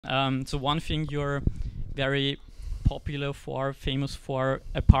So one thing you're very popular for, famous for,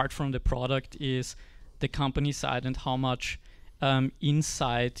 apart from the product, is the company side and how much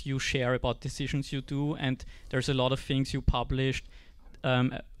insight you share about decisions you do. And there's a lot of things you published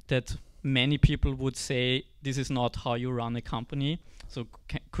that many people would say this is not how you run a company. So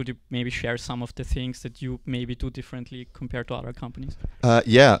could you maybe share some of the things that you maybe do differently compared to other companies?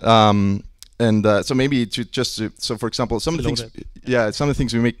 Yeah. So maybe so for example, some of the things, some of the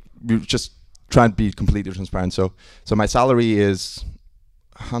things we just try and be completely transparent. So my salary is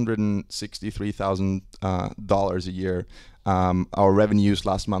 $163,000 a year. Our revenues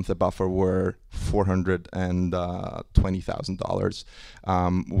last month at Buffer were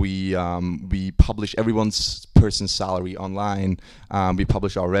 $420,000. We publish everyone's person's salary online. We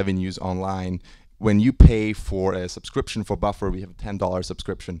publish our revenues online. When you pay for a subscription for Buffer, we have a $10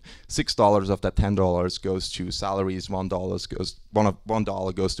 subscription. $6 of that $10 goes to salaries.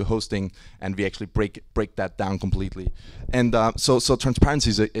 $1 goes to hosting, and we actually break that down completely. And so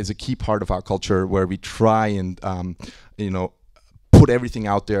transparency is a key part of our culture, where we try and put everything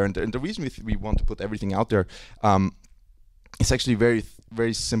out there. And the reason we want to put everything out there, it's actually very,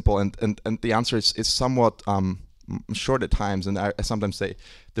 very simple. And the answer is somewhat short at times. And I sometimes say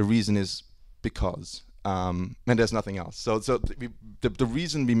the reason is because, and there's nothing else. So the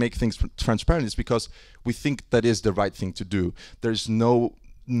reason we make things transparent is because we think that is the right thing to do. There's no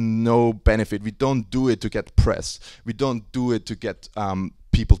benefit. We don't do it to get press. We don't do it to get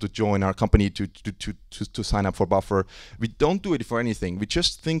people to join our company, to sign up for Buffer. We don't do it for anything. We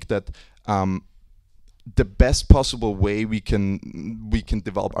just think that the best possible way we can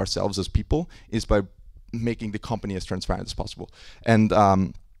develop ourselves as people is by making the company as transparent as possible.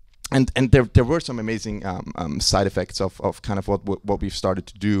 And there were some amazing side effects of kind of what we've started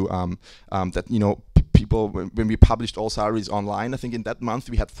to do. That people, when we published all salaries online, I think in that month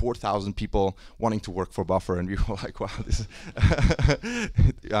we had 4,000 people wanting to work for Buffer, and we were like, wow, this.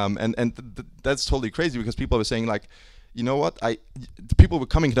 That's totally crazy, because people were saying like, you know what, people were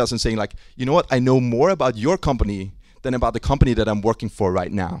coming to us and saying like, you know what, I know more about your company than about the company that I'm working for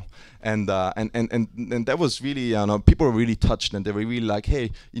right now. And that was really, people were really touched, and they were really like,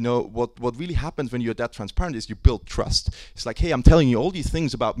 hey, what really happens when you're that transparent is you build trust. It's like, hey, I'm telling you all these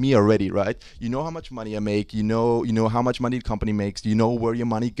things about me already, right? You know how much money I make, you know how much money the company makes, you know where your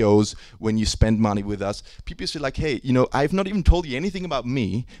money goes when you spend money with us. People say like, hey, I've not even told you anything about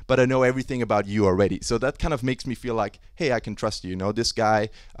me, but I know everything about you already. So that kind of makes me feel like, hey, I can trust you. This guy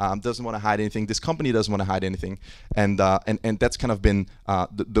doesn't want to hide anything. This company doesn't want to hide anything. And that's kind of been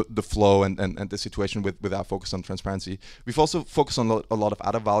the flow and the situation with our focus on transparency. We've also focused on a lot of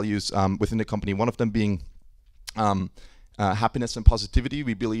other values within the company. One of them being happiness and positivity.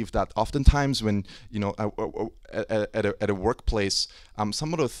 We believe that oftentimes when at a workplace,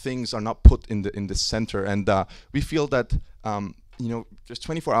 some of those things are not put in the center, and we feel that there's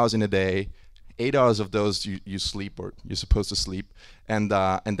 24 hours in a day. 8 hours of those you sleep, or you're supposed to sleep, and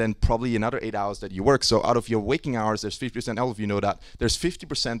then probably another 8 hours that you work. So out of your waking hours, there's 50%. All of you know that there's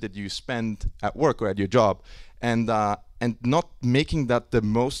 50% that you spend at work or at your job, and not making that the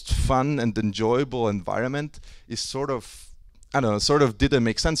most fun and enjoyable environment is sort of didn't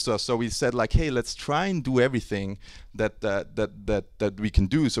make sense to us. So we said like, hey, let's try and do everything that we can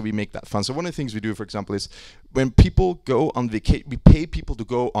do, so we make that fun. So one of the things we do, for example, is when people go on vacation, we pay people to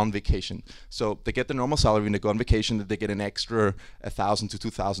go on vacation. So they get the normal salary when they go on vacation, that they get an extra $1,000 to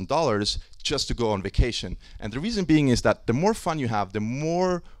 $2,000 just to go on vacation. And the reason being is that the more fun you have, the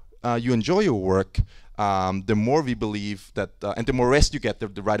more you enjoy your work, the more we believe that, and the more rest you get, the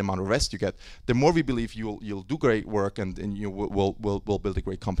right amount of rest you get, the more we believe you'll do great work, and we'll build a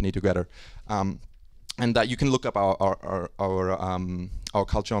great company together. And you can look up our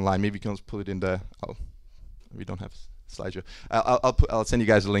culture online. Maybe you can put it in the. We don't have slideshow. I'll send you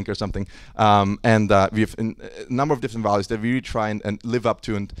guys a link or something. We have a number of different values that we really try and live up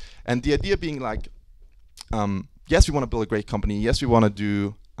to, and the idea being like, yes, we want to build a great company. Yes, we want to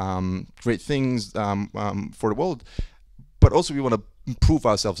do great things for the world, but also we want to improve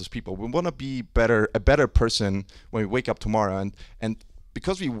ourselves as people. We want to be a better person when we wake up tomorrow, and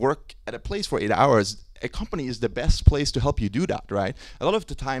because we work at a place for 8 hours, a company is the best place to help you do that, right? A lot of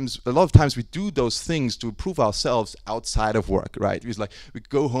times we do those things to improve ourselves outside of work, right? It's like we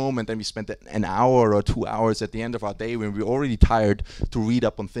go home and then we spend an hour or 2 hours at the end of our day when we're already tired to read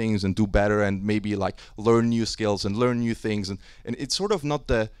up on things and do better, and maybe like learn new skills and learn new things, and it's sort of not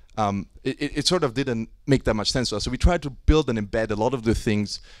the it sort of didn't make that much sense to us. So we tried to build and embed a lot of the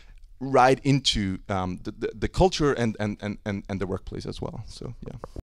things right into the culture and the workplace as well. So yeah.